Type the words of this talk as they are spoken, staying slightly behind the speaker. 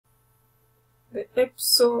The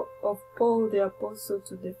Epistle of Paul the Apostle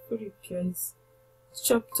to the Philippians,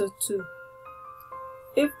 chapter 2.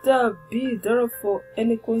 If there be therefore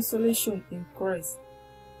any consolation in Christ,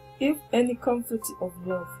 if any comfort of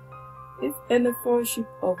love, if any fellowship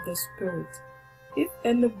of the Spirit, if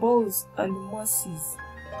any bonds and mercies,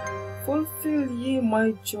 fulfill ye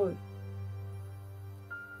my joy,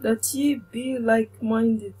 that ye be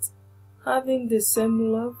like-minded, having the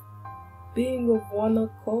same love, being of one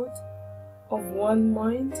accord, of one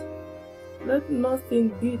mind. Let nothing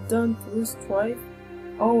be done through strife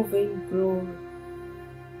or vainglory,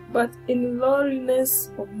 but in lowliness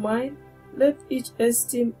of mind let each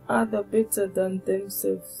esteem other better than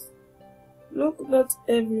themselves. Look not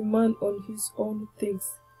every man on his own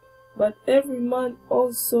things, but every man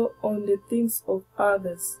also on the things of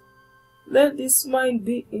others. Let this mind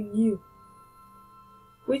be in you,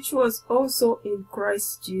 which was also in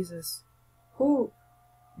Christ Jesus, who,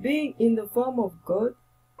 being in the form of God,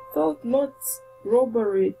 thought not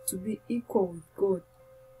robbery to be equal with God,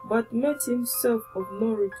 but made himself of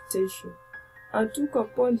no reputation, and took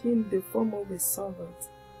upon him the form of a servant,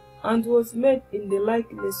 and was made in the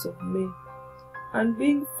likeness of men. And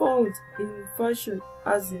being found in fashion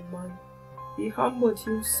as a man, he humbled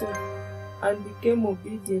himself, and became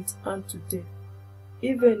obedient unto death,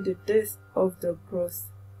 even the death of the cross.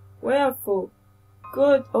 Wherefore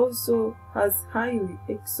God also has highly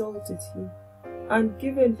exalted him, and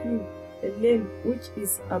given him a name which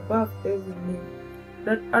is above every name,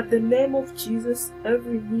 that at the name of Jesus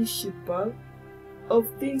every knee should bow, of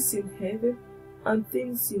things in heaven, and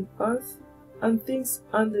things in earth, and things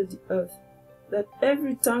under the earth, that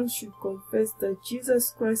every tongue should confess that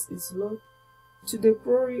Jesus Christ is Lord, to the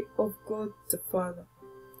glory of God the Father.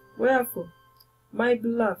 Wherefore, my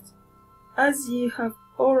beloved, as ye have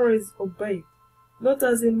always obeyed, not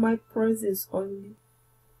as in my presence only,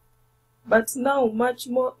 but now much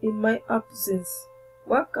more in my absence,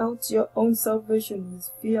 work out your own salvation with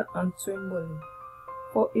fear and trembling.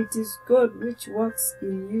 For it is God which works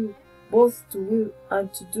in you both to will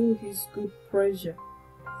and to do his good pleasure.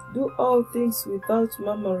 Do all things without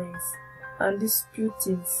murmurings and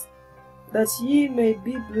disputings, that ye may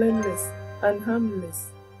be blameless and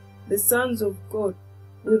harmless, the sons of God,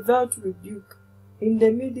 without rebuke, in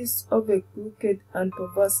the midst of a crooked and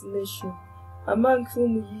perverse nation, among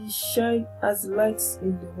whom ye shine as lights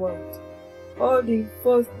in the world, holding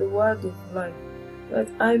forth the word of life, that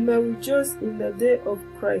I may rejoice in the day of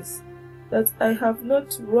Christ, that I have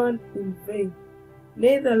not run in vain,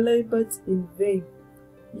 neither labored in vain.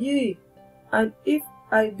 Yea, and if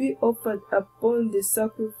I be offered upon the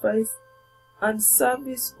sacrifice and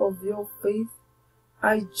service of your faith,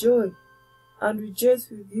 I joy and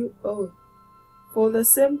rejoice with you all. For the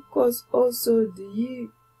same cause also do ye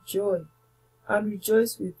joy and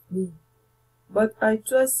rejoice with me. But I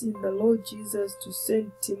trust in the Lord Jesus to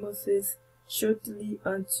send Timothy shortly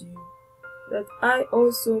unto you, that I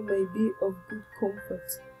also may be of good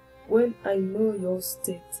comfort when I know your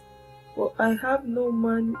state. For I have no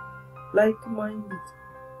man like-minded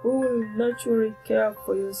who will naturally care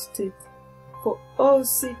for your state. For all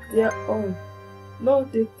seek their own,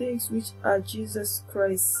 not the things which are Jesus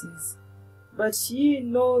Christ's. But ye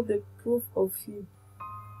know the proof of him,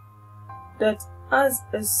 that as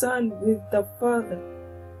a son with the Father,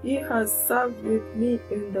 he has served with me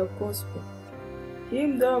in the gospel.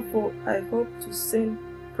 Him therefore I hope to send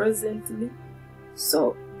presently,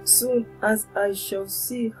 so soon as I shall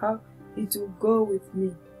see how it will go with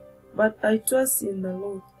me. But I trust in the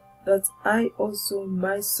Lord that I also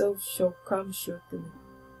myself shall come shortly.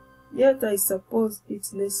 Yet I suppose it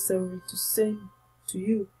necessary to send to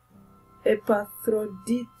you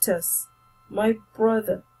Epaphroditus, my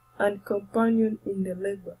brother and companion in the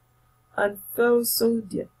labor, and fellow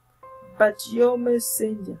soldier, but your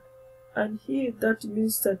messenger, and he that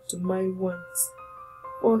ministered to my wants.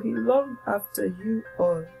 For he longed after you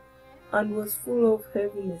all, and was full of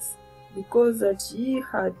heaviness, because that ye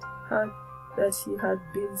had heard that he had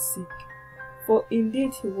been sick. For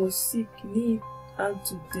indeed he was sick nigh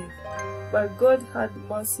unto death. But God had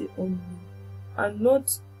mercy on me, and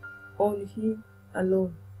not on him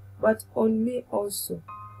alone, but on me also,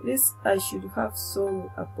 lest I should have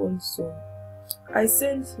sorrow upon sorrow. I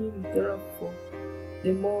sent him therefore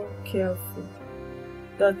the more careful,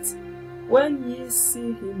 that when ye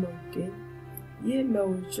see him again, ye may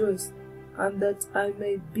rejoice, and that I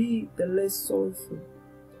may be the less sorrowful.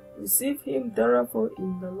 Receive him therefore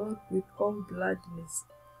in the Lord with all gladness,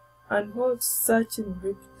 and hold certain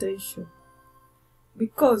reputation,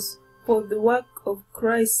 because for the work of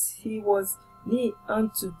Christ he was nigh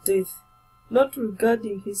unto death, not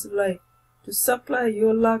regarding his life, to to supply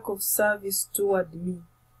your lack of service toward me.